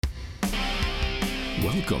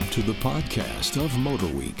Welcome to the podcast of Motor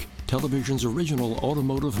Week, television's original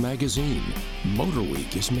automotive magazine. Motor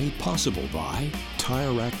Week is made possible by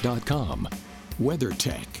TireRack.com,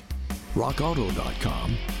 WeatherTech,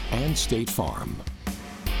 RockAuto.com, and State Farm.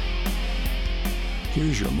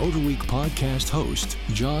 Here's your Motor Week podcast host,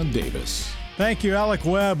 John Davis. Thank you, Alec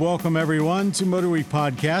Webb. Welcome, everyone, to Motor Week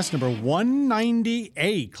podcast number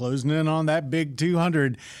 198, closing in on that big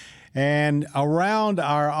 200. And around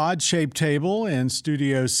our odd-shaped table in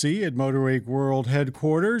Studio C at Motor Week World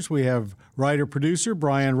Headquarters, we have writer-producer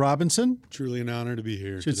Brian Robinson. Truly an honor to be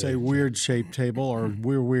here. Should today, say weird-shaped table, or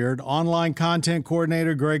we're weird. Online content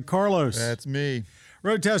coordinator Greg Carlos. That's me.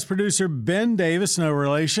 Road test producer Ben Davis, no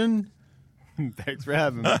relation. Thanks for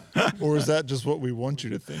having me. Or is that just what we want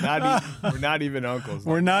you to think? We're not even uncles.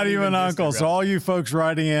 We're not even uncles. So all you folks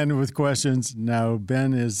writing in with questions, no,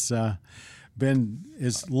 Ben is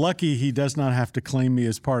lucky he does not have to claim me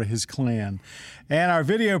as part of his clan. And our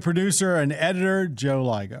video producer and editor, Joe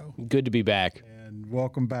Ligo. Good to be back. And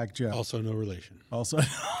welcome back, Joe. Also no relation. Also.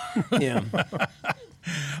 Yeah.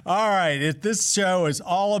 All right. This show is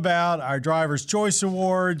all about our Driver's Choice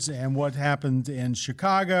Awards and what happened in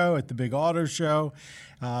Chicago at the big auto show.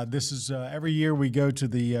 This is every year we go to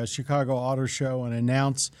the Chicago Auto Show and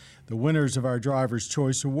announce the winners of our Driver's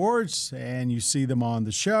Choice Awards, and you see them on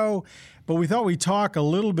the show. But we thought we'd talk a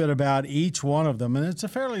little bit about each one of them, and it's a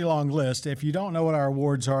fairly long list. If you don't know what our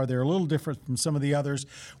awards are, they're a little different from some of the others.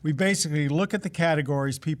 We basically look at the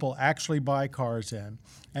categories people actually buy cars in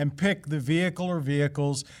and pick the vehicle or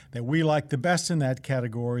vehicles that we like the best in that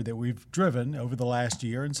category that we've driven over the last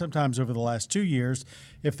year and sometimes over the last 2 years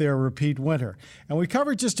if they're a repeat winner. And we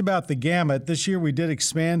covered just about the gamut. This year we did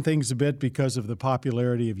expand things a bit because of the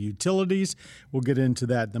popularity of utilities. We'll get into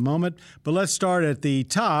that in a moment. But let's start at the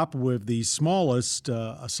top with the smallest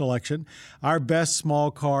selection, our best small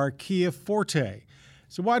car, Kia Forte.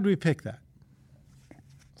 So why did we pick that?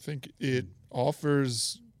 I think it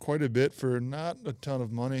offers quite a bit for not a ton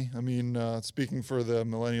of money. I mean, speaking for the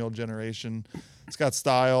millennial generation, it's got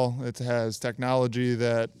style. It has technology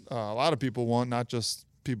that a lot of people want, not just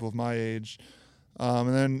people of my age.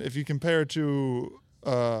 And then if you compare it to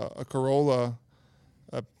a Corolla,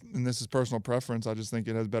 and this is personal preference, I just think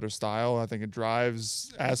it has better style. I think it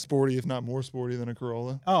drives as sporty, if not more sporty, than a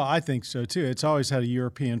Corolla. Oh, I think so, too. It's always had a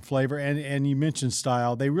European flavor. And you mentioned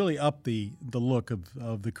style. They really upped the look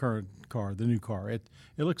of the current car, the new car. It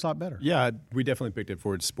looks a lot better. Yeah, we definitely picked it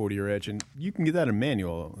for its sportier edge, and you can get that in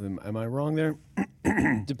manual. Am I wrong there?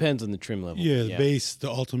 Depends on the trim level. Yeah, the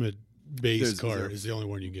ultimate base car there. is the only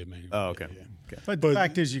one you can get manual. Oh, okay. Yeah. But the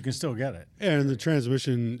fact is you can still get it. And the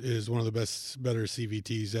transmission is one of the better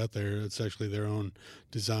CVTs out there. It's actually their own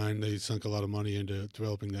design. They sunk a lot of money into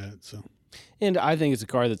developing that. So. And I think it's a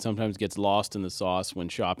car that sometimes gets lost in the sauce when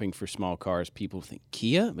shopping for small cars. People think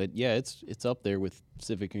Kia, but yeah, it's up there with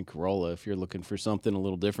Civic and Corolla if you're looking for something a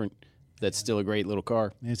little different. That's still a great little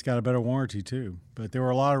car. And it's got a better warranty, too. But there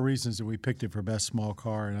were a lot of reasons that we picked it for best small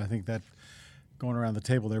car, and I think that going around the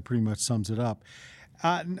table there pretty much sums it up.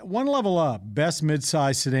 One level up, best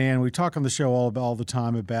midsize sedan. We talk on the show all the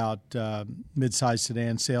time about midsize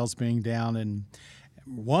sedan sales being down, and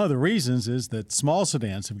one of the reasons is that small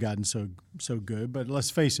sedans have gotten so good. But let's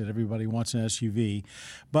face it, everybody wants an SUV.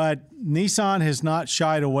 But Nissan has not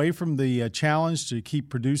shied away from the challenge to keep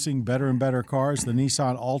producing better and better cars. The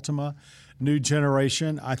Nissan Altima, new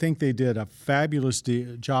generation. I think they did a fabulous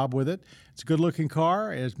job with it. It's a good-looking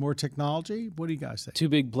car. It has more technology. What do you guys think? Two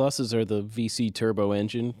big pluses are the VC turbo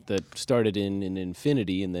engine that started in an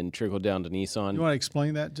Infiniti and then trickled down to Nissan. You want to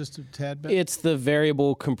explain that just a tad bit? It's the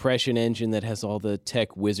variable compression engine that has all the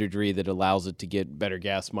tech wizardry that allows it to get better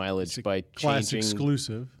gas mileage by class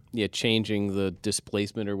exclusive. Yeah, changing the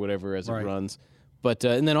displacement or whatever as Right. it runs. But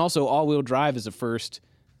and then also all-wheel drive is a first.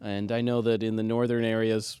 And I know that in the northern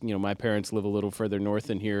areas, my parents live a little further north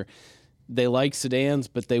than here. They like sedans,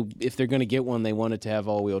 but if they're going to get one, they want it to have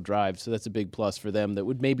all-wheel drive. So that's a big plus for them that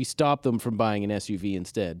would maybe stop them from buying an SUV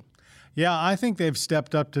instead. Yeah, I think they've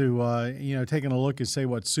stepped up to, taking a look and say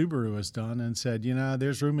what Subaru has done and said,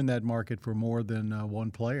 there's room in that market for more than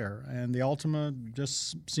one player. And the Altima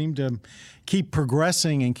just seemed to keep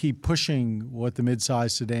progressing and keep pushing what the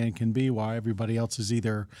midsize sedan can be while everybody else is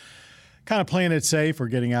either kind of playing it safe or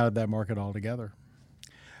getting out of that market altogether.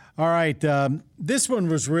 All right, this one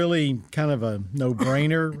was really kind of a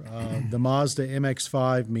no-brainer. The Mazda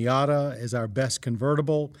MX-5 Miata is our best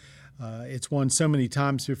convertible. It's won so many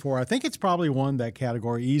times before. I think it's probably won that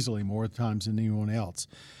category easily more times than anyone else.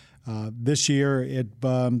 This year, it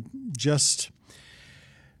just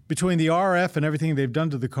between the RF and everything they've done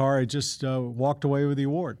to the car, it just walked away with the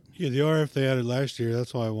award. Yeah, the RF they added last year,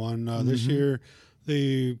 that's why I won. This year,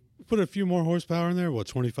 They put a few more horsepower in there. What,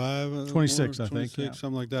 25? 26, I think, 26, yeah.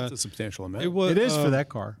 something like that. It's a substantial amount. It is for that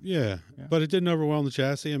car. Yeah, but it didn't overwhelm the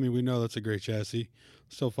chassis. I mean, we know that's a great chassis.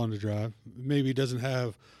 Still fun to drive. Maybe it doesn't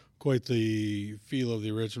have quite the feel of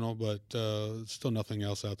the original, but still nothing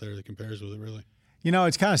else out there that compares with it, really. You know,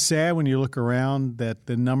 it's kind of sad when you look around that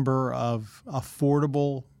the number of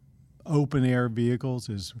affordable open-air vehicles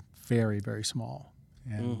is very, very small.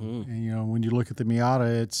 And, you know, when you look at the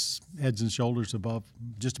Miata, it's heads and shoulders above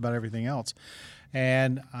just about everything else.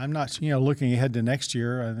 And I'm not, you know, looking ahead to next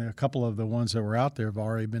year, and a couple of the ones that were out there have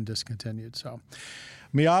already been discontinued. So,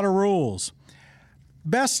 Miata rules.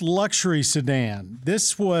 Best luxury sedan.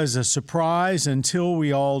 This was a surprise until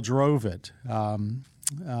we all drove it.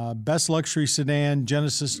 Best luxury sedan,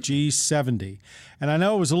 Genesis G70. And I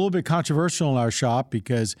know it was a little bit controversial in our shop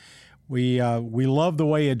because we love the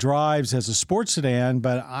way it drives as a sports sedan,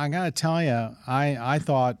 but I got to tell you, I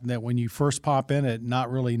thought that when you first pop in it,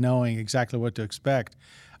 not really knowing exactly what to expect,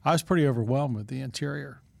 I was pretty overwhelmed with the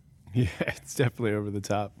interior. Yeah, it's definitely over the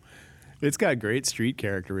top. It's got great street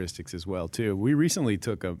characteristics as well, too. We recently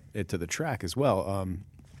took it to the track as well.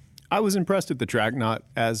 I was impressed at the track, not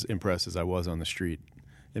as impressed as I was on the street.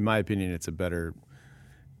 In my opinion, it's a better,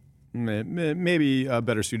 maybe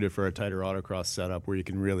better suited for a tighter autocross setup where you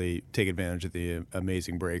can really take advantage of the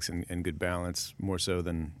amazing brakes and good balance, more so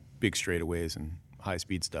than big straightaways and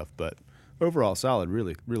high-speed stuff. But overall, solid,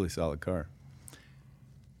 really, really solid car.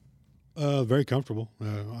 Very comfortable.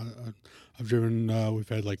 I've driven, we've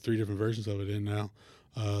had like 3 different versions of it in now.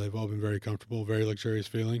 They've all been very comfortable, very luxurious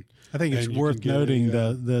feeling. I think it's worth noting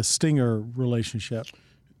the Stinger relationship.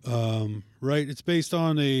 Right. It's based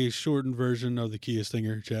on a shortened version of the Kia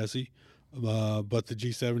Stinger chassis, but the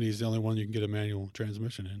G70 is the only one you can get a manual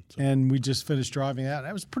transmission in. So. And we just finished driving that.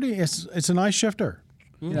 That was it's a nice shifter.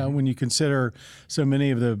 You know, when you consider so many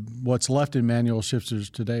of what's left in manual shifters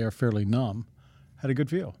today are fairly numb. Had a good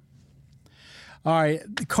feel. All right,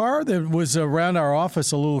 the car that was around our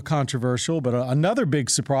office a little controversial, but another big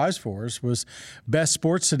surprise for us was Best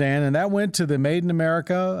Sports Sedan, and that went to the Made in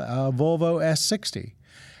America Volvo S60.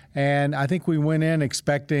 And I think we went in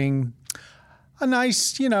expecting a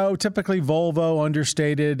nice, you know, typically Volvo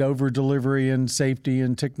understated over delivery and safety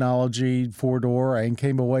and technology 4-door, and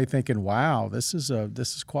came away thinking, wow, this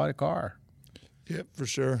is quite a car. Yeah, for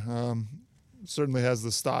sure. Certainly has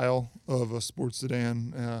the style of a sports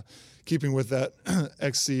sedan. Keeping with that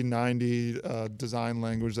XC90 design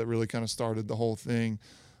language that really kind of started the whole thing.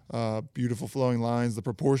 Beautiful flowing lines. The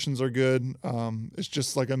proportions are good. It's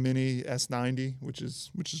just like a mini S90, which is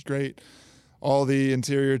great. All the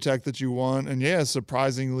interior tech that you want, and yeah,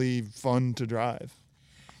 surprisingly fun to drive.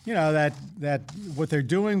 You know, that what they're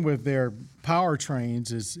doing with their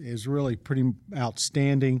powertrains is really pretty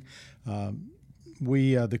outstanding.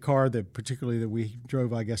 The car that particularly that we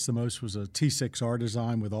drove, I guess, the most was a T6R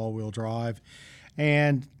design with all-wheel drive.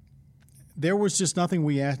 And there was just nothing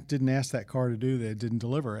we didn't ask that car to do that it didn't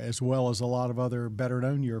deliver, as well as a lot of other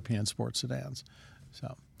better-known European sports sedans.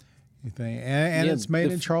 So, it's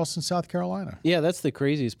made in Charleston, South Carolina. Yeah, that's the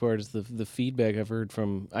craziest part is the feedback I've heard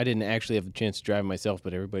from. I didn't actually have the chance to drive myself,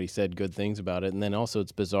 but everybody said good things about it. And then also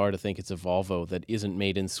it's bizarre to think it's a Volvo that isn't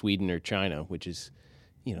made in Sweden or China, which is,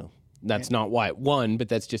 you know, that's not why it won, but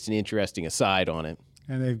that's just an interesting aside on it.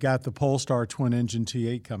 And they've got the Polestar twin-engine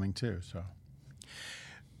T8 coming too. So,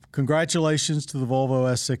 congratulations to the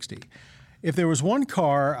Volvo S60. If there was one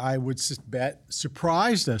car I would bet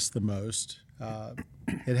surprised us the most,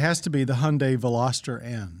 it has to be the Hyundai Veloster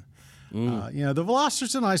N. You know, the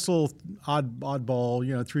Veloster's a nice little oddball,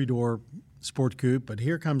 you know, 3-door sport coupe, but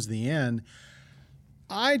here comes the N.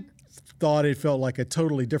 I thought it felt like a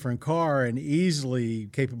totally different car and easily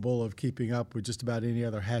capable of keeping up with just about any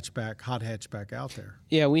other hot hatchback out there.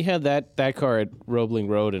 Yeah, we had that car at Roebling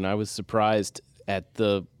Road, and I was surprised at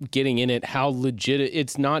the getting in it, how legit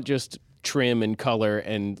it's not just trim and color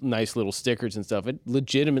and nice little stickers and stuff. It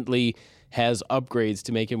legitimately has upgrades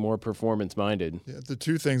to make it more performance-minded. Yeah, the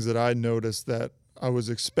 2 things that I noticed that I was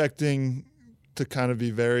expecting to kind of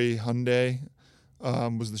be very Hyundai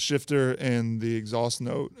was the shifter and the exhaust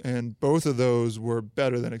note, and both of those were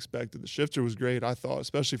better than expected. The shifter was great, I thought,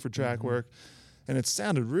 especially for track work, and it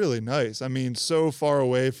sounded really nice. I mean, so far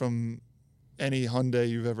away from any Hyundai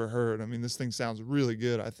you've ever heard. I mean, this thing sounds really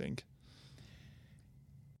good, I think.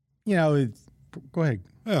 You know, go ahead.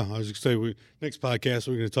 Yeah, I was just going to say, next podcast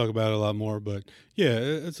we're going to talk about it a lot more, but yeah,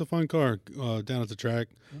 it's a fun car down at the track,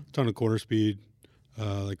 a ton of quarter speed.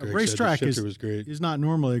 Like Greg racetrack said, the shifter was great. Is not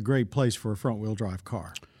normally a great place for a front-wheel drive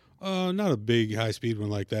car. Not a big high-speed one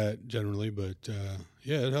like that generally, but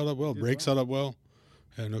yeah, it held up well. Brakes held up well.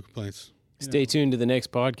 Yeah, no complaints. Stay tuned to the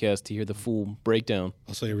next podcast to hear the full breakdown.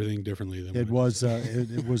 I'll say everything differently than It was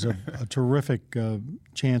it was a terrific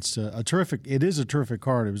chance to It is a terrific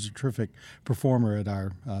car. It was a terrific performer at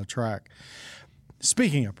our track.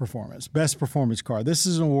 Speaking of performance, best performance car. This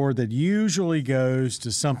is an award that usually goes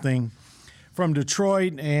to something from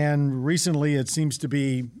Detroit, and recently it seems to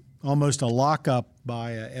be almost a lockup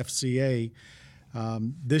by FCA.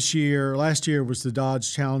 Last year was the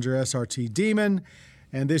Dodge Challenger SRT Demon.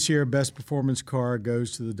 And this year, Best Performance Car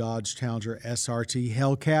goes to the Dodge Challenger SRT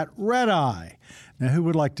Hellcat Red Eye. Now, who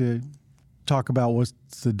would like to talk about what's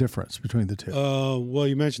the difference between the two? Well,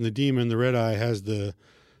 you mentioned the Demon. The Red Eye has the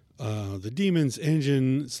Demon's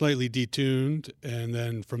engine slightly detuned, and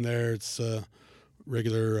then from there it's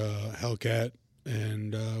regular Hellcat,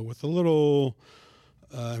 and with a little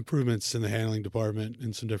improvements in the handling department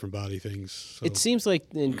and some different body things. So. It seems like,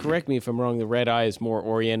 and correct me if I'm wrong, the Red Eye is more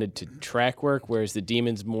oriented to track work, whereas the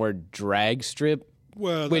Demon's more drag strip.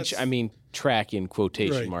 Well, which, I mean, track in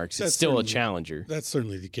quotation right. marks. That's it's still a certainly- Challenger. That's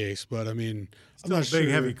certainly the case, but I mean, I'm Not not a big,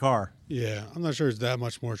 sure. heavy car. Yeah, I'm not sure it's that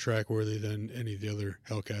much more track worthy than any of the other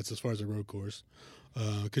Hellcats as far as a road course,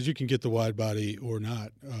 because you can get the wide body or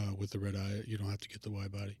not with the Red Eye. You don't have to get the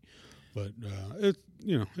wide body, but it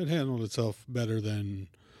handled itself better than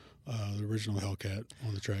the original Hellcat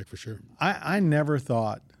on the track for sure. I never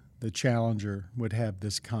thought the Challenger would have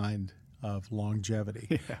this kind of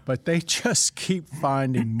longevity, but they just keep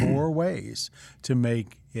finding more ways to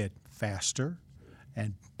make it faster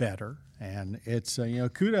and better. And it's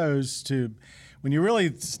kudos to when you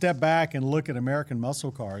really step back and look at American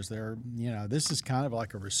muscle cars. This is kind of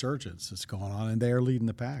like a resurgence that's going on, and they are leading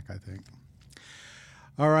the pack, I think.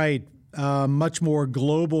 All right. Much more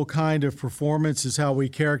global kind of performance is how we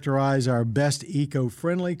characterize our best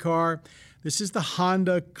eco-friendly car. This is the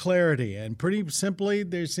Honda Clarity, and pretty simply,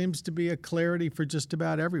 there seems to be a Clarity for just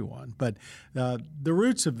about everyone. But the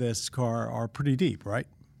roots of this car are pretty deep, right?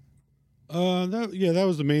 That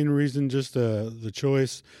was the main reason, just the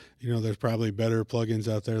choice. There's probably better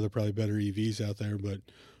plugins out there. There are probably better EVs out there, but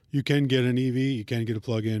you can get an EV, you can get a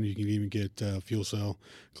plug-in, you can even get fuel cell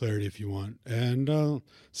Clarity if you want. And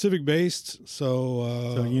Civic based, so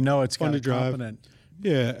it's fun got to a drive. competent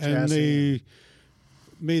Yeah, and chassis. they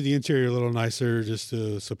made the interior a little nicer just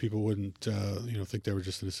so people wouldn't think they were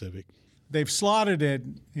just in a Civic. They've slotted it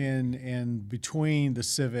in between the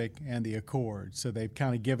Civic and the Accord, so they've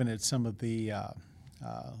kind of given it some of the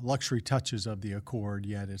luxury touches of the Accord,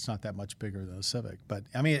 yet it's not that much bigger than a Civic. But,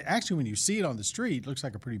 I mean, actually, when you see it on the street, it looks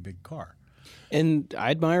like a pretty big car. And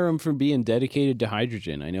I admire them for being dedicated to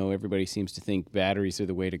hydrogen. I know everybody seems to think batteries are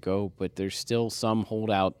the way to go, but there's still some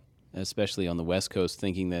holdout, especially on the West Coast,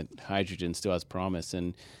 thinking that hydrogen still has promise.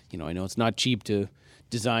 And, I know it's not cheap to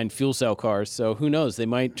design fuel cell cars, so who knows? They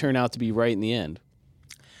might turn out to be right in the end.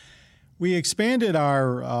 We expanded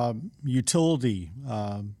our utility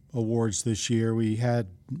awards this year. We have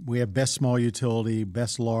Best Small Utility,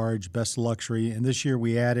 Best Large, Best Luxury, and this year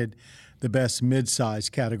we added the Best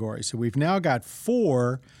Midsize category. So we've now got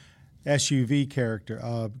 4 SUV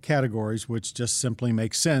categories, which just simply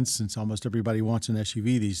makes sense since almost everybody wants an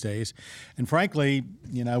SUV these days. And frankly,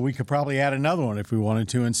 we could probably add another one if we wanted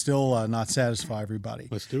to and still not satisfy everybody.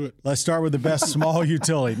 Let's do it. Let's start with the Best Small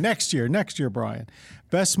Utility. Next year, Brian.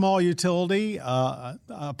 Best Small Utility, a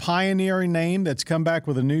pioneering name that's come back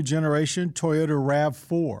with a new generation, Toyota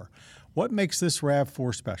RAV4. What makes this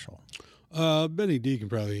RAV4 special? Benny D can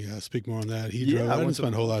probably speak more on that. He drove. I didn't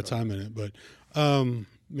spend a whole lot of time in it, but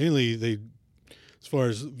mainly as far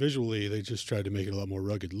as visually, they just tried to make it a lot more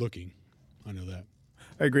rugged looking. I know that.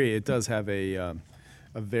 I agree. It does have a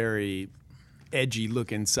very edgy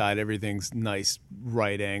look inside. Everything's nice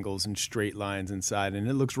right angles and straight lines inside, and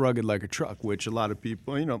it looks rugged like a truck, which a lot of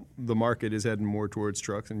people, the market is heading more towards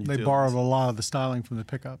trucks. And They utilities. borrowed a lot of the styling from the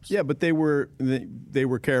pickups. Yeah, but they were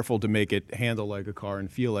careful to make it handle like a car and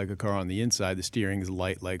feel like a car on the inside. The steering is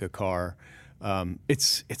light like a car.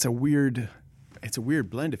 It's a weird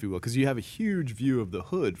blend, if you will, because you have a huge view of the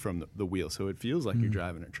hood from the wheel, so it feels like you're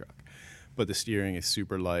driving a truck. But the steering is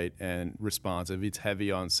super light and responsive. It's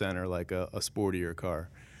heavy on center like a sportier car.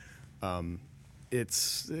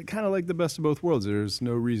 It's kind of like the best of both worlds. There's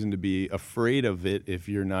no reason to be afraid of it if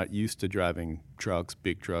you're not used to driving trucks,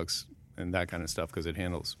 big trucks, and that kind of stuff, because it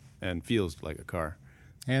handles and feels like a car.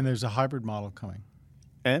 And there's a hybrid model coming.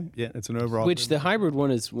 And, yeah, it's an overall... Which the hybrid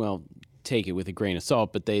one is, well, take it with a grain of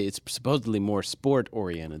salt, but it's supposedly more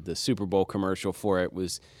sport-oriented. The Super Bowl commercial for it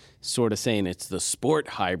was sort of saying it's the sport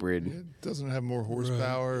hybrid. It doesn't have more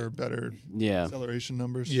horsepower or better acceleration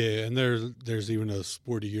numbers. Yeah, and there's even a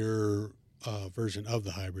sportier version of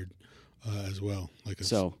the hybrid. as well, like a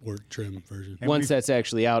So- sport trim version. Once that's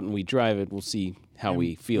actually out and we drive it, we'll see how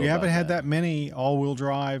we feel. We about haven't had that many all-wheel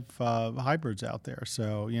drive hybrids out there,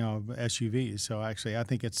 so SUVs. So actually, I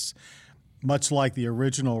think it's much like the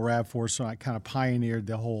original RAV4, so I kind of pioneered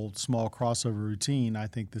the whole small crossover routine. I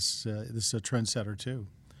think this is a trendsetter too.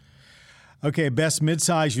 Okay, best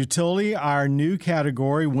midsize utility. Our new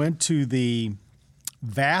category went to the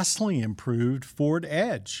vastly improved Ford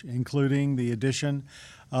Edge, including the addition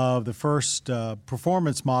of the first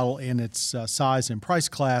performance model in its size and price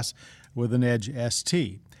class with an Edge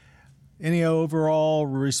ST. Any overall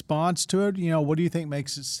response to it? What do you think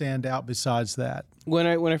makes it stand out besides that? When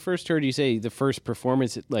I first heard you say the first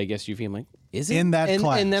performance like SUV, I'm like, is it In that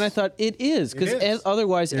class. And then I thought it is, It is. because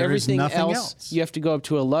otherwise There is everything nothing else else. you have to go up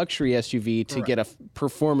to a luxury SUV to get a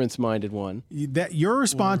performance-minded one. Your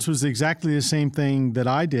response was exactly the same thing that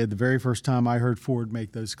I did the very first time I heard Ford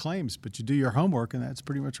make those claims. But you do your homework, and that's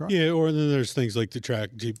pretty much right. Yeah, or then there's things like the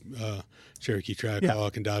Jeep Cherokee Trackhawk Yeah.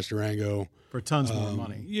 and Dodge Durango. For tons more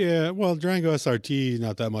money. Yeah, well, Durango SRT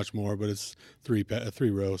not that much more, but it's three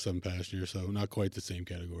row, 7 passenger, so not quite the same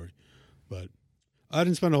category. But I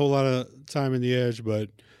didn't spend a whole lot of time in the Edge, but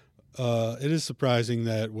it is surprising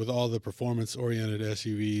that with all the performance-oriented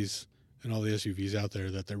SUVs and all the SUVs out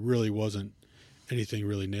there, that there really wasn't anything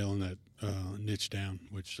really nailing that niche down,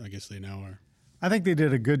 which I guess they now are. I think they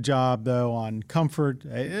did a good job, though, on comfort.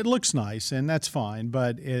 It looks nice, and that's fine,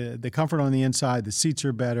 but the comfort on the inside, the seats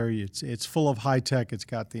are better. It's full of high tech. It's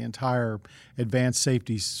got the entire advanced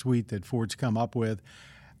safety suite that Ford's come up with.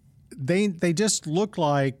 They just look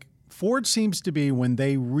like Ford seems to be, when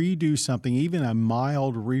they redo something, even a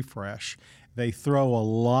mild refresh, they throw a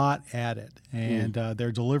lot at it, and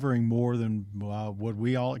they're delivering more than what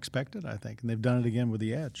we all expected, I think, and they've done it again with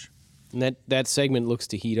the Edge. And that segment looks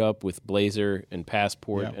to heat up with Blazer and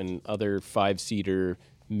Passport Yeah. and other 5-seater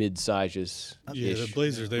mid-sizes. Yeah, the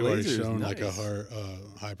Blazers, they've already Blazer's shown like a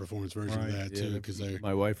nice. high-performance version of that, too, because they're...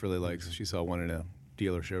 My wife really likes. She saw one in a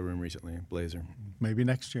dealer showroom recently, Blazer. Maybe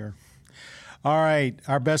next year. All right,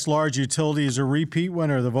 our best large utility is a repeat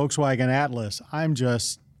winner, the Volkswagen Atlas.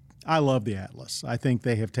 I love the Atlas. I think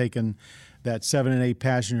they have taken that 7 and 8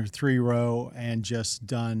 passenger 3-row and just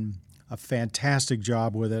done a fantastic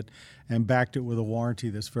job with it and backed it with a warranty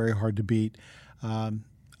that's very hard to beat.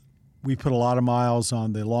 We put a lot of miles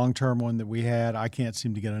on the long-term one that we had. I can't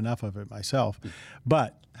seem to get enough of it myself.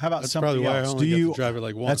 But how about That's something probably why I else? only get to drive it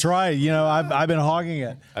like once. That's right. I've been hogging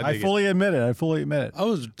it. I dig it. fully admit it. I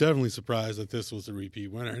was definitely surprised that this was a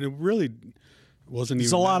repeat winner, and it really wasn't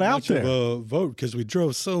There's even a lot that out much there. of a vote because we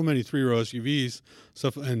drove so many 3-row SUVs,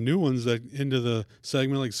 stuff and new ones that into the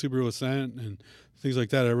segment like Subaru Ascent and things like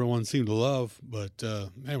that. Everyone seemed to love, but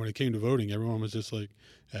man, when it came to voting, everyone was just like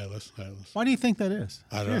Atlas. Why do you think that is?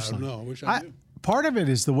 I Seriously. don't know. I wish I knew. Part of it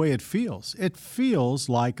is the way it feels. It feels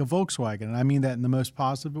like a Volkswagen, and I mean that in the most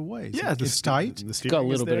positive of ways. It's tight. The It's got a steering is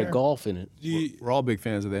little bit of there. golf in it. We're all big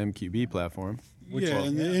fans of the MQB platform.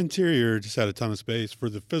 And the interior just had a ton of space for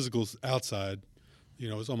the physicals outside.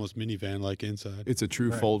 It's almost minivan-like inside. It's a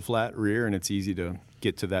true fold flat rear, and it's easy to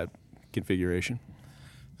get to that configuration.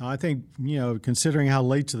 Now, I think, considering how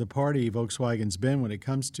late to the party Volkswagen's been when it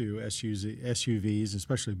comes to SUVs,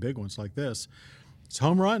 especially big ones like this, it's a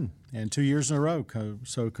home run, and 2 years in a row.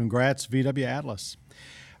 So congrats, VW Atlas.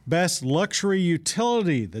 Best luxury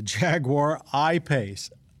utility, the Jaguar I-Pace.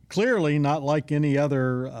 Clearly not like any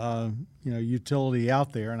other, utility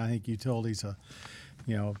out there, and I think utility's a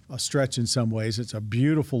stretch in some ways. It's a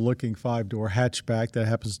beautiful looking 5-door hatchback that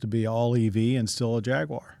happens to be all EV and still a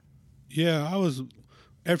Jaguar. Yeah,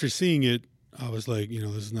 after seeing it, I was like, this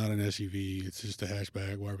is not an SUV. It's just a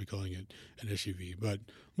hatchback. Why are we calling it an SUV? But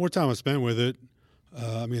more time I spent with it.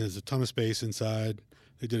 There's a ton of space inside.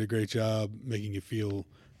 They did a great job making it feel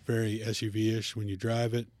very SUV-ish when you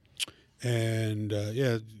drive it. And,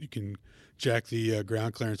 you can jack the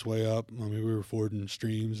ground clearance way up. We were fording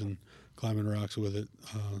streams and climbing rocks with it.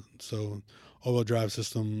 So all-wheel drive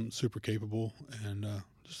system, super capable, and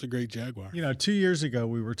just a great Jaguar. 2 years ago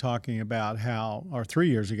we were talking about or 3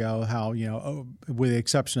 years ago, how, with the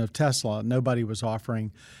exception of Tesla, nobody was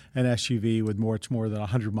offering an SUV with much more than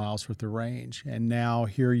 100 miles worth of range. And now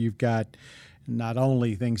here you've got not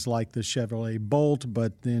only things like the Chevrolet Bolt,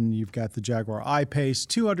 but then you've got the Jaguar I-Pace,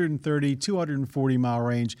 230, 240 mile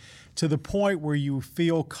range, to the point where you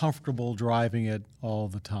feel comfortable driving it all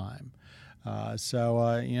the time.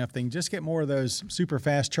 If they can just get more of those super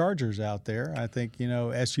fast chargers out there, I think,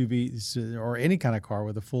 SUVs or any kind of car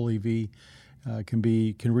with a full EV can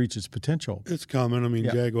reach its potential. It's coming. I mean,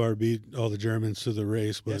 Yeah. Jaguar beat all the Germans to the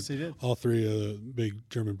race, but Yes, they did. all three of the big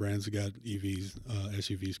German brands have got EVs,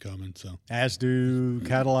 SUVs coming. So As do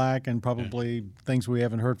Cadillac and probably things we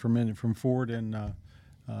haven't heard from Ford and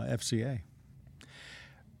FCA.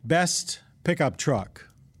 Best pickup truck.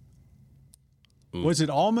 Was it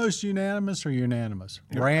almost unanimous or unanimous?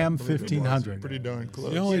 Ram 1500. Pretty darn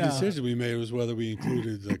close. the only Yeah. decision we made was whether we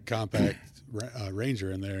included the compact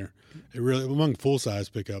Ranger in there. It really, among full-size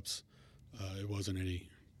pickups, it wasn't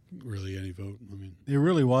really any vote. I mean, It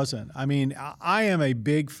really wasn't. I mean, I am a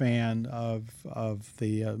big fan of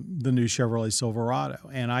the new Chevrolet Silverado,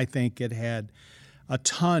 and I think it had a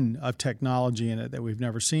ton of technology in it that we've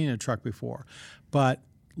never seen in a truck before. But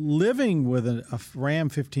living with a Ram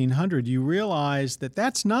 1500, you realize that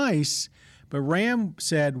that's nice, but Ram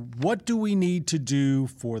said, what do we need to do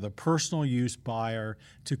for the personal use buyer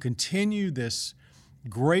to continue this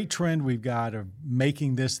great trend we've got of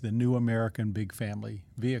making this the new American big family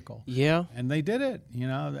vehicle? Yeah. And they did it.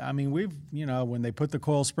 I mean, when they put the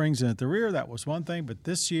coil springs in at the rear, that was one thing. But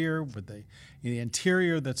this year, with the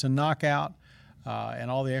interior that's a knockout and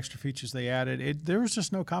all the extra features they added, there was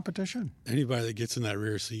just no competition. anybody that gets in that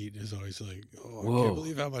rear seat is always like, "Oh, I Whoa. can't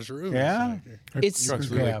believe how much room." Yeah. is back there." It's Truck's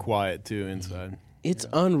really cab. quiet too inside. It's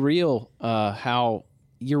unreal how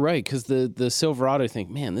you're right, because the Silverado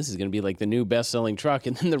think, man, this is going to be like the new best-selling truck,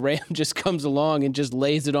 and then the Ram just comes along and just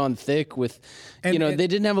lays it on thick with, And they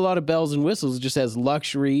didn't have a lot of bells and whistles. It just has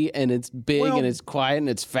luxury, and it's big, Well, and it's quiet, and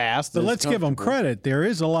it's fast. But and let's it's give them comfortable. credit. There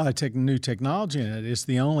is a lot of new technology in it. It's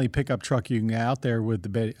the only pickup truck you can get out there with a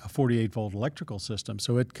 48-volt electrical system.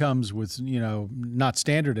 So it comes with, not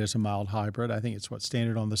standard as a mild hybrid. I think it's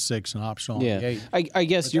standard on the 6 and optional on the Yeah, 8. I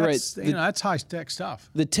guess you're right. That's, that's high-tech stuff.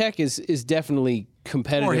 The tech is definitely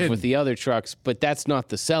competitive hidden. with the other trucks, but that's not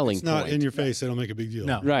the selling It's not point. in your face. They don't make a big deal.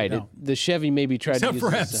 No. Right. No. The Chevy maybe tried Except to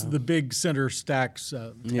for use this, the big center stacks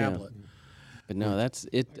tablet. but no, that's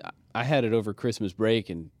it. I had it over Christmas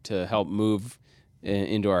break and to help move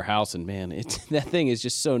into our house, and man, that thing is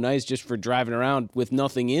just so nice just for driving around with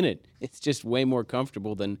nothing in it. It's just way more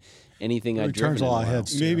comfortable than anything I've driven Returns in a a lot of while.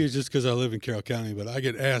 heads. Maybe it's just because I live in Carroll County, but I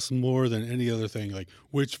get asked more than any other thing, like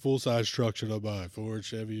which full-size truck should I buy, Ford,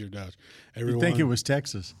 Chevy, or Dodge? You think it was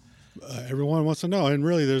Texas? Everyone wants to know, and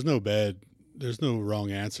really, there's no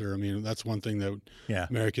wrong answer. I mean, that's one thing that Yeah.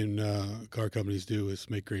 American car companies do is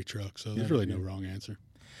make great trucks. So there's really no wrong answer.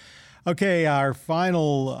 Okay, our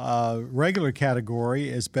final regular category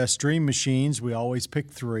is best dream machines. We always pick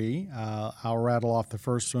 3. I'll rattle off the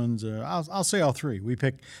first ones. I'll say all 3. We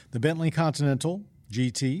pick the Bentley Continental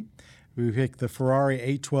GT. We pick the Ferrari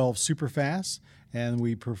 812 Superfast, and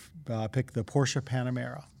we pick the Porsche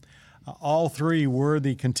Panamera. All 3 were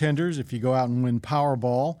the contenders if you go out and win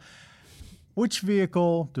Powerball. Which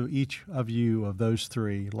vehicle do each of you of those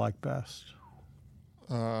 3 like best?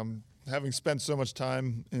 Having spent so much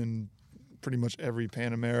time in pretty much every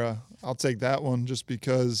Panamera, I'll take that one just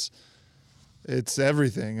because it's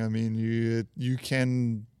everything. I mean, you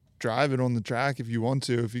can drive it on the track if you want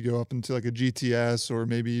to. If you go up into like a GTS or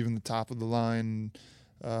maybe even the top of the line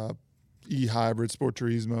e-hybrid Sport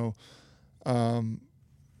Turismo.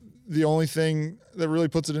 The only thing that really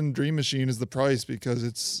puts it in Dream Machine is the price, because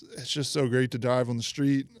it's just so great to drive on the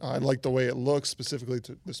street. I like the way it looks, specifically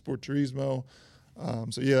to the Sport Turismo.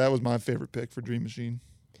 So yeah, that was my favorite pick for Dream Machine.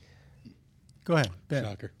 Go ahead, Ben.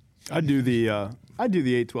 Shocker. I'd do the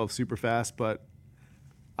 812 Superfast, but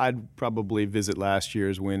I'd probably visit last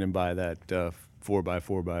year's win and buy that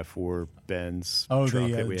 4x4x4 Benz Oh, truck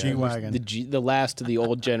the that we had. G-Wagon. The last of the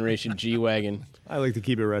old generation G-Wagon. I like to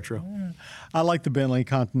keep it retro. I like the Bentley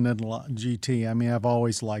Continental GT. I mean, I've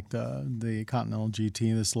always liked the Continental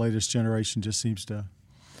GT. This latest generation just seems to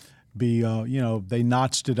be, they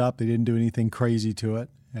notched it up. They didn't do anything crazy to it,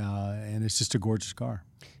 and it's just a gorgeous car.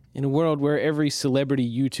 In a world where every celebrity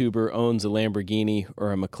YouTuber owns a Lamborghini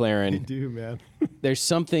or a McLaren, Do man. there's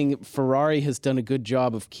something Ferrari has done a good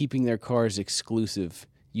job of keeping their cars exclusive.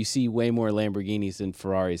 You see way more Lamborghinis than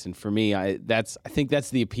Ferraris, and for me, I think that's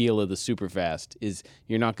the appeal of the Superfast. Is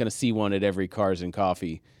you're not going to see one at every Cars and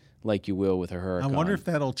Coffee like you will with a Huracan. I wonder if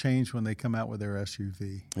that'll change when they come out with their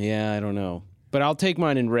SUV. Yeah, I don't know. But I'll take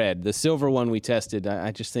mine in red. The silver one we tested,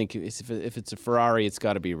 I just think if it's a Ferrari, it's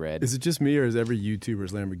got to be red. Is it just me, or is every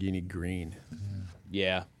YouTuber's Lamborghini green?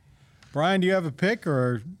 Yeah. Brian, do you have a pick,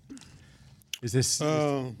 or is this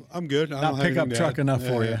I'm good. I not don't have pickup anything to truck add. enough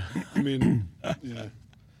for you? I mean, yeah.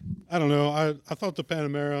 I don't know. I thought the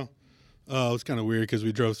Panamera was kind of weird because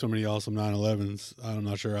we drove so many awesome 911s. I'm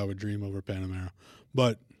not sure I would dream over Panamera.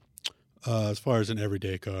 But as far as an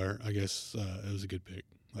everyday car, I guess it was a good pick.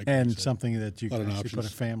 Like And you said. something that you Lot can of actually put a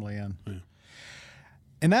options. family in. Yeah.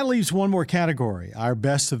 And that leaves one more category, our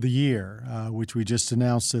best of the year, which we just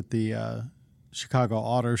announced at the Chicago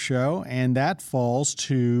Auto Show, and that falls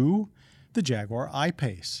to the Jaguar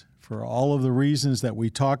I-Pace. For all of the reasons that we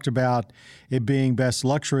talked about it being best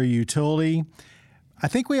luxury utility, I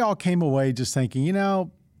think we all came away just thinking,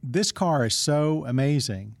 this car is so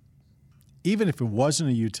amazing. Even if it wasn't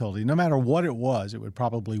a utility, no matter what it was, it would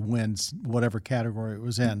probably win whatever category it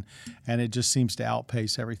was in, and it just seems to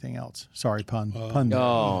outpace everything else. Sorry, pun.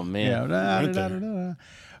 Oh, man.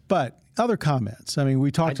 But other comments. I mean, we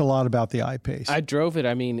talked a lot about the I-Pace. I drove it.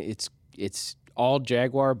 I mean, it's all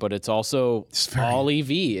Jaguar, but it's also all EV.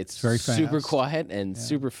 It's very super fast. quiet and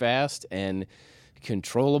super fast and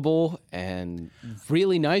controllable and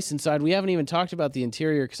really nice inside. We haven't even talked about the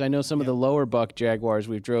interior because I know some of the lower buck Jaguars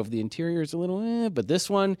we've drove, the interior is a little but this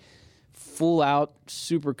one, full out,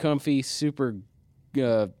 super comfy, super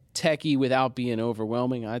techy without being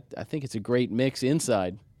overwhelming. I think it's a great mix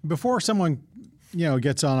inside. Before someone,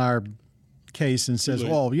 gets on our case and says,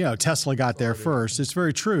 well, Tesla got there first. It's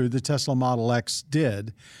very true. The Tesla Model X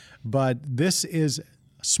did. But this is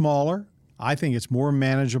smaller. I think it's more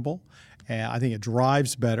manageable. I think it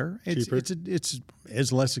drives better.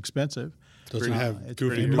 It's less expensive. Doesn't have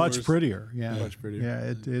goofy much doors. prettier. Yeah, Much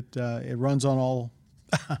prettier. Yeah, it runs on all.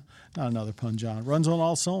 Not another pun, John. Runs on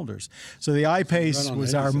all cylinders. So the I-Pace Run on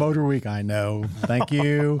was any our Motor Week. I know. Thank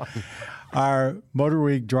you. Our Motor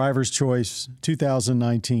Week Driver's Choice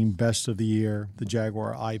 2019 Best of the Year, the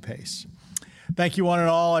Jaguar I-Pace. Thank you, one and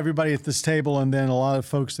all, everybody at this table, and then a lot of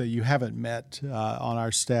folks that you haven't met on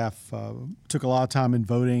our staff. Took a lot of time in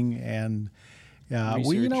voting, and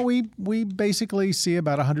we basically see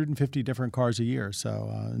about 150 different cars a year.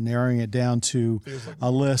 So narrowing it down to a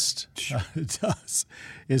list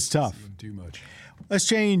is tough. Too much. Let's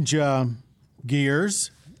change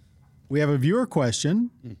gears. We have a viewer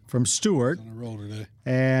question from Stuart. On a roll today.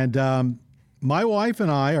 And my wife and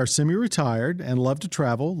I are semi-retired and love to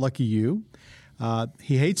travel. Lucky you.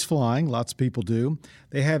 He hates flying. Lots of people do.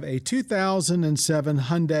 They have a 2007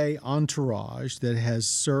 Hyundai Entourage that has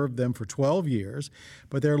served them for 12 years,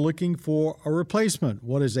 but they're looking for a replacement.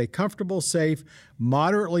 What is a comfortable, safe,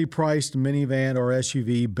 moderately priced minivan or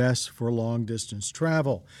SUV best for long-distance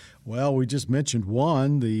travel? Well, we just mentioned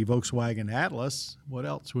one, the Volkswagen Atlas. What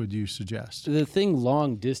else would you suggest? The thing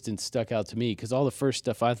long distance stuck out to me because all the first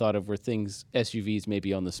stuff I thought of were things SUVs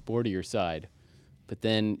maybe on the sportier side. But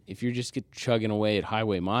then if you're just chugging away at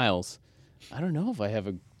highway miles, I don't know if I have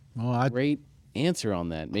a great answer on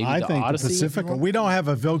that. Maybe I the think Odyssey? the Pacifica. We don't have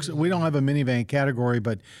a minivan category,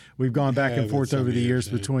 but we've gone back and forth over the years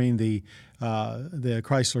between the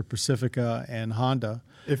Chrysler Pacifica and Honda.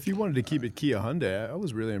 If you wanted to keep it Kia Hyundai, I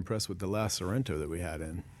was really impressed with the last Sorento that we had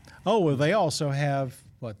in. Oh, well, they also have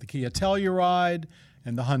the Kia Telluride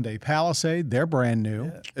and the Hyundai Palisade. They're brand new.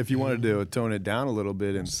 Yeah. If you wanted to tone it down a little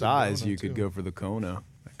bit in size, you could go for the Kona.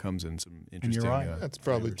 That comes in some interesting. you're right. That's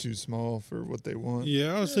probably too small for what they want.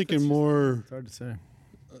 Yeah, I was thinking more. It's hard to say.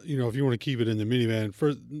 If you want to keep it in the minivan,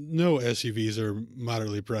 no SUVs are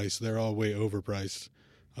moderately priced. They're all way overpriced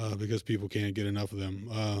because people can't get enough of them.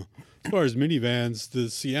 As far as minivans, the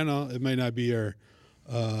Sienna, it may not be our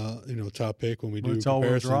top pick when we do It's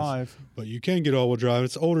all-wheel comparisons. drive. But you can get all-wheel drive.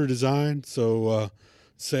 It's older design, so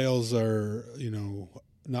sales are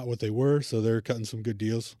not what they were. So they're cutting some good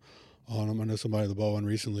deals on them. I know somebody at the Baldwin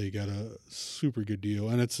recently got a super good deal,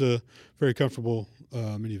 and it's a very comfortable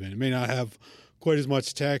minivan. It may not have quite as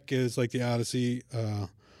much tech as like the Odyssey,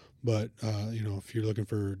 but if you're looking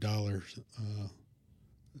for dollars,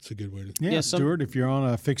 it's a good way to. Yeah, Stuart, if you're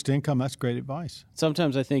on a fixed income, that's great advice.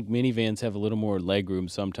 Sometimes I think minivans have a little more legroom.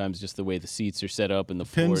 Sometimes just the way the seats are set up and the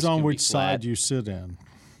floors Depends on can be which flat. side you sit in.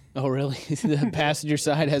 Oh, really? The passenger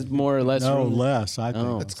side has more or less No, room? less, I think.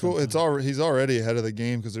 Oh. That's cool. He's already ahead of the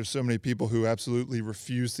game because there's so many people who absolutely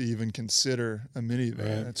refuse to even consider a minivan.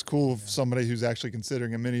 Right. It's cool if somebody who's actually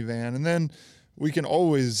considering a minivan, and then we can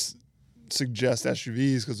always suggest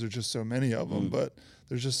SUVs because there's just so many of them. But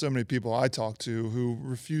there's just so many people I talk to who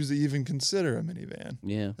refuse to even consider a minivan.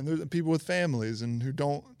 Yeah. And there's people with families and who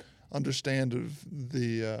don't understand of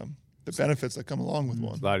the benefits that come along with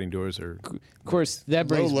one. Sliding doors are. Of course, that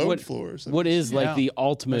brings load what, floors. what is like Yeah. the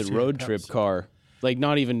ultimate Especially road pickups. trip car? Like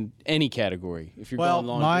not even any category if you're going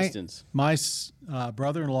long distance. My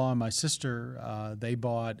brother-in-law and my sister, they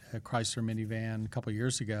bought a Chrysler minivan a couple of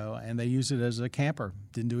years ago, and they use it as a camper.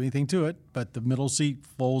 Didn't do anything to it, but the middle seat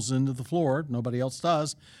folds into the floor. Nobody else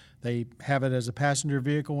does. They have it as a passenger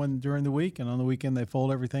vehicle during the week, and on the weekend they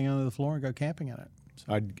fold everything under the floor and go camping in it.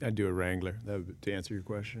 So, I'd do a Wrangler. That would, to answer your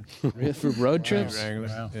question. For road trips? Wrangler.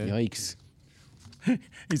 Wow. Yeah. Yikes.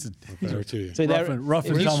 He's a Power to you. Say rough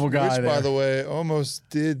and tumble guy Which, there. by the way, almost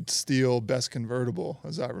did steal best convertible,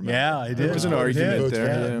 as I remember. Yeah, he did. There was an He argument did.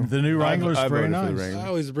 there, yeah. The new Wrangler's I very voted for the nice. Wrangler. I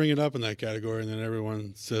always bring it up in that category, and then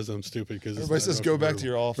everyone says I'm stupid because Everybody says go back to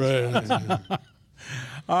your office. Right.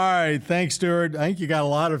 All right, thanks, Stuart. I think you got a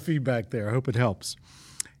lot of feedback there. I hope it helps.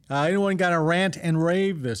 Anyone got a rant and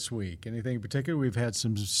rave this week? Anything in particular? We've had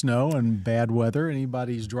some snow and bad weather.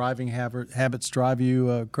 Anybody's driving habits drive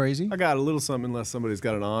you crazy? I got a little something unless somebody's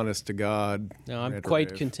got an honest to God. No, I'm rant or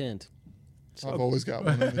quite rave. content. I've always got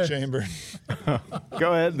one in the chamber.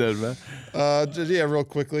 Go ahead then, man. Yeah, real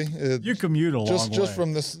quickly. You commute a long way. Just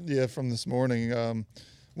from this morning.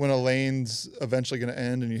 When a lane's eventually going to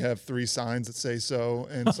end and you have 3 signs that say so,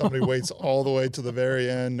 and somebody waits all the way to the very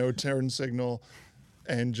end, no turn signal,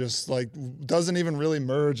 and just like doesn't even really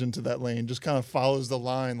merge into that lane, just kind of follows the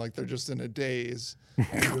line like they're just in a daze.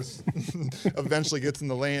 And just eventually gets in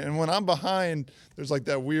the lane. And when I'm behind, there's like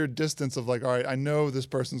that weird distance of like, all right, I know this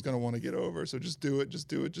person's going to want to get over, so just do it.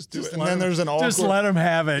 And then there's an awkward. Just let them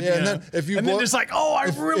have it. Yeah, and then if you and blow, then it's like, oh, I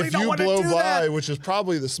really don't want to do If you blow by, that. which is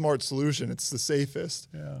probably the smart solution, it's the safest.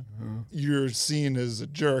 Yeah. You're seen as a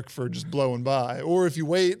jerk for just blowing by. Or if you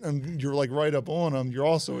wait and you're like right up on them, you're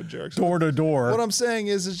also a jerk. So Door to door. what I'm saying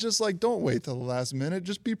is, it's just like, don't wait till the last minute.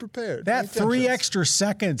 Just be prepared. That Pay 3 attention. extra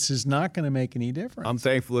seconds is not going to make any difference. I'm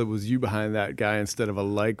thankful it was you behind that guy instead of a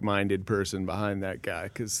like-minded person behind that guy,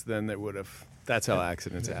 because then they would have. That's how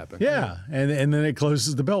accidents happen. Yeah, and then it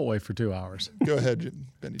closes the beltway for 2 hours. Go ahead,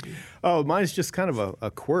 Benny G. Oh, mine's just kind of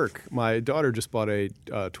a quirk. My daughter just bought a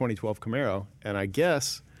 2012 Camaro, and I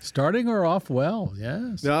guess. Starting her off well,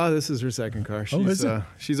 yes. No, this is her second car. is it?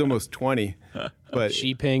 She's almost 20, but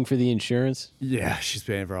She paying for the insurance? yeah, she's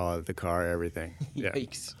paying for all of the car, everything. Yeah.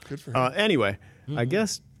 Yikes. Good for her. Anyway, I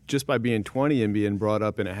guess just by being 20 and being brought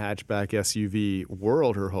up in a hatchback SUV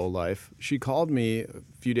world her whole life, she called me a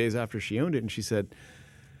few days after she owned it, and she said,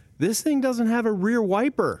 "This thing doesn't have a rear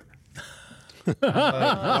wiper."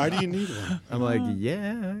 Why do you need one? I'm like,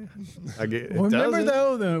 yeah. I get, it Well, remember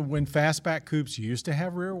doesn't. though, when fastback coupes used to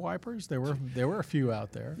have rear wipers, there were a few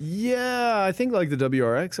out there. Yeah, I think like the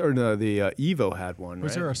WRX or no, the Evo had one.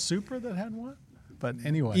 Was right? there a Supra that had one? But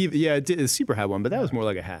anyway, Yeah, the Supra had one, but that was more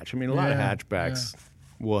like a hatch. I mean, a lot of Yeah, hatchbacks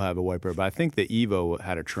will have a wiper, but I think the Evo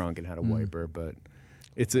had a trunk and had a wiper, but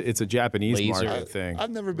it's a Japanese Laser. market thing.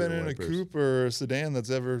 I've never been rear in wipers. a coupe or a sedan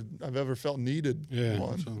I've ever felt needed Yeah,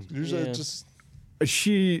 one. so- Usually Yeah. it just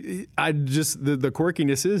The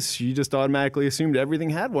quirkiness is she just automatically assumed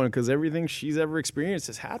everything had one because everything she's ever experienced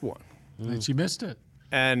has had one. and she missed it.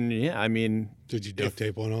 And yeah, I mean, Did you duct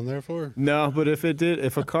tape one on there for her? no, but if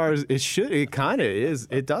a car is, it kind of is,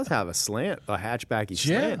 it does have a slant, a hatchbacky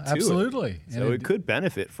slant to absolutely. it. And So it could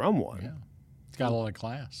benefit from one. Yeah, it's got a lot of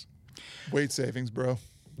class. weight savings, bro.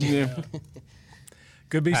 Yeah.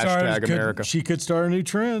 Could be Hashtag America. She could start a new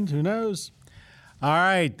trend. Who knows? All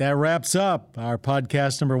right, that wraps up our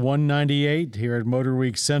podcast number 198 here at Motor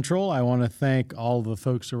Week Central. I want to thank all the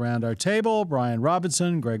folks around our table, Brian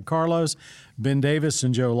Robinson, Greg Carlos, Ben Davis,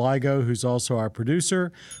 and Joe Ligo, who's also our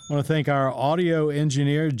producer. I want to thank our audio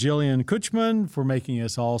engineer, Jillian Kuchman, for making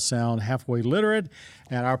us all sound halfway literate,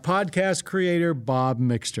 and our podcast creator, Bob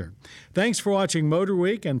Mixter. Thanks for watching Motor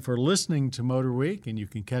Week and for listening to Motor Week, and you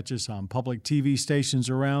can catch us on public TV stations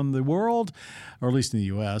around the world, or at least in the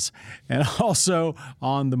U.S., and also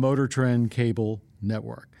on the Motor Trend Cable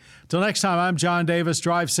Network. Till next time, I'm John Davis.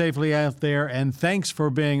 Drive safely out there, and thanks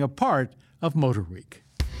for being a part of Motor Week.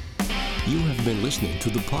 You have been listening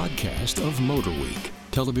to the podcast of Motor Week,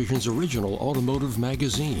 television's original automotive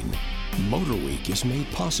magazine. Motor Week is made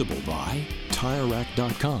possible by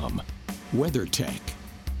TireRack.com, WeatherTech,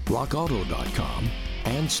 RockAuto.com,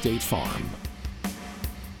 and State Farm.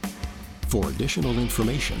 For additional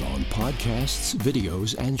information on podcasts,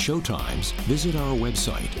 videos, and showtimes, visit our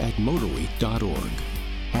website at motorweek.org.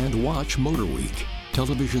 And watch Motor Week,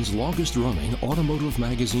 television's longest-running automotive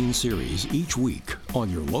magazine series each week on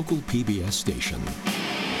your local PBS station.